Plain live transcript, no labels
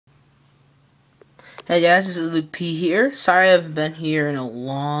Hey guys, this is Luke P here. Sorry I haven't been here in a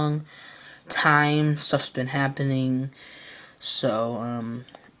long time. Stuff's been happening. So,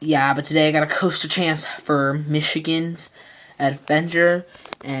 yeah, but today I got a coaster chance for Michigan's Avenger.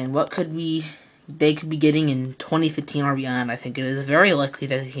 And what they could be getting in 2015 or beyond. I think it is very likely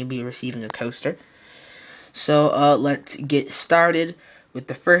that they can be receiving a coaster. So, let's get started with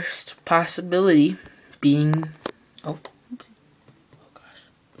the first possibility being...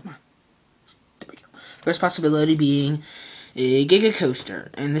 First possibility being a Giga Coaster,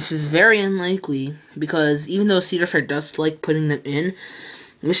 and this is very unlikely because even though Cedar Fair does like putting them in,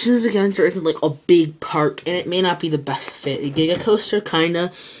 Michigan's Avenger isn't like a big park, and it may not be the best fit. A Giga Coaster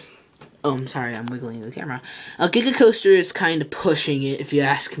kinda, I'm sorry, I'm wiggling the camera. A Giga Coaster is kind of pushing it, if you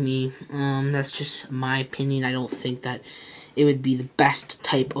ask me. That's just my opinion. I don't think that it would be the best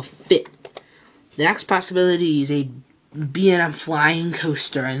type of fit. The next possibility is a B&M Flying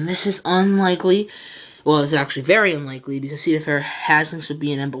Coaster, and this is unlikely. Well, it's actually very unlikely because Cedar Fair has links with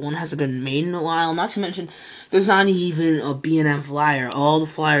B&M, but one hasn't been made in a while. Not to mention, there's not even a B&M flyer. All the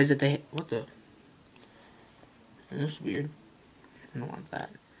flyers that they... What the... That's weird. I don't want that.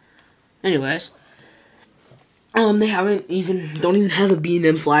 Anyways. They don't even have a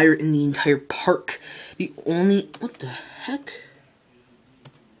B&M flyer in the entire park. The only... What the heck?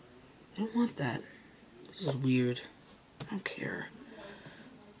 I don't want that. This is weird. I don't care.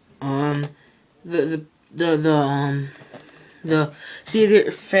 The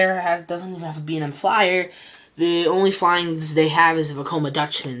Cedar Fair doesn't even have a B&M flyer. The only flyings they have is the Vekoma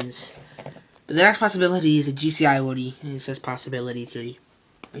Dutchman's. But the next possibility is a GCI Woody. It says possibility 3.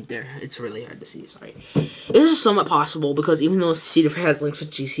 Right there. It's really hard to see, sorry. This is somewhat possible because even though Cedar Fair has links with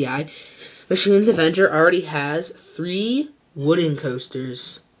GCI, Michigan's Avenger already has 3 wooden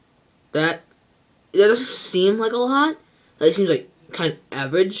coasters. That doesn't seem like a lot. It seems like kind of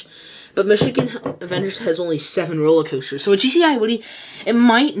average. But Michigan Avengers has only 7 roller coasters. So a GCI Woody, it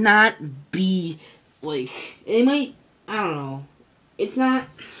might not be, like, it might, I don't know. It's not,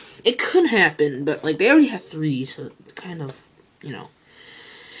 it could happen, but, like, they already have 3, so it's kind of, you know.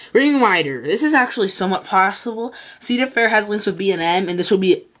 Ring Rider, this is actually somewhat possible. Cedar Fair has links with B&M, and this will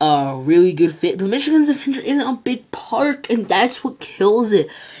be a really good fit. But Michigan's Avenger isn't a big park, and that's what kills it.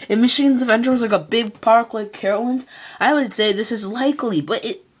 If Michigan's Avenger was like a big park like Carowinds, I would say this is likely, but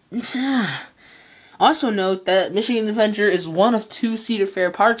also note that Michigan Avenger is one of 2 Cedar Fair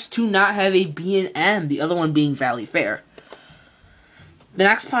parks to not have a B&M, the other one being Valley Fair. The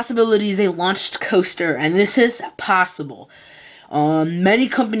next possibility is a launched coaster, and this is possible. Many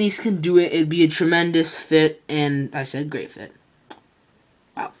companies can do it. It'd be a tremendous fit, and I said great fit.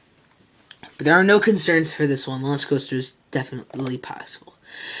 Wow. But there are no concerns for this one. Launch coaster is definitely possible.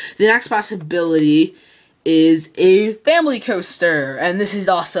 The next possibility is a family coaster, and this is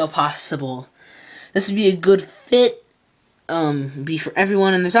also possible. This would be a good fit, be for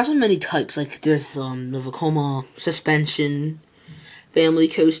everyone, and there's also many types, like there's, the Vekoma suspension family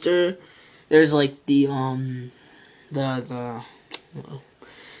coaster, there's like there's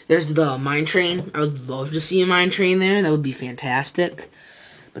the Mine Train. I would love to see a Mine Train there, that would be fantastic,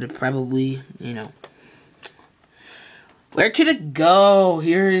 but it probably, you know, where could it go?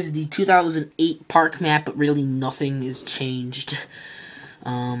 Here is the 2008 park map, but really nothing is changed.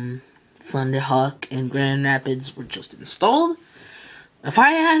 Thunderhawk and Grand Rapids were just installed. If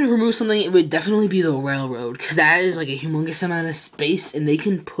I had to remove something, it would definitely be the railroad, because that is like a humongous amount of space, and they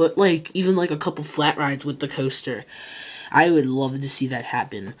can put like even like a couple flat rides with the coaster. I would love to see that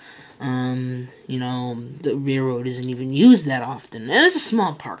happen. You know, the railroad isn't even used that often. And it's a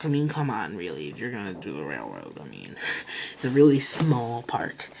small park. I mean, come on, really. If you're going to do the railroad, I mean, it's a really small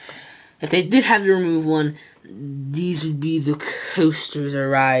park. If they did have to remove one, these would be the coasters or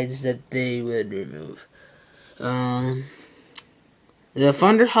rides that they would remove. The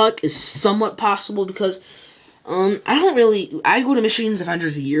Thunderhawk is somewhat possible because, I go to Michigan's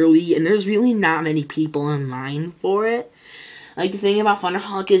Avengers yearly, and there's really not many people in line for it. Like, the thing about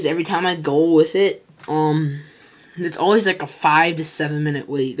Thunderhawk is every time I go with it, it's always like a 5 to 7 minute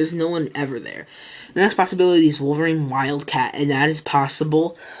wait. There's no one ever there. The next possibility is Wolverine Wildcat, and that is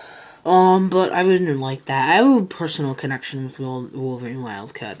possible. But I wouldn't like that. I have a personal connection with Wolverine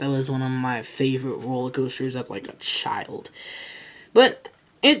Wildcat. That was one of my favorite roller coasters as like a child. But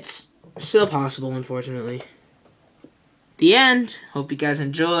it's still possible, unfortunately. The end. Hope you guys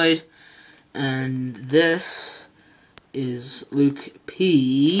enjoyed. And this is Luke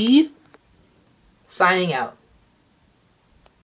P. signing out.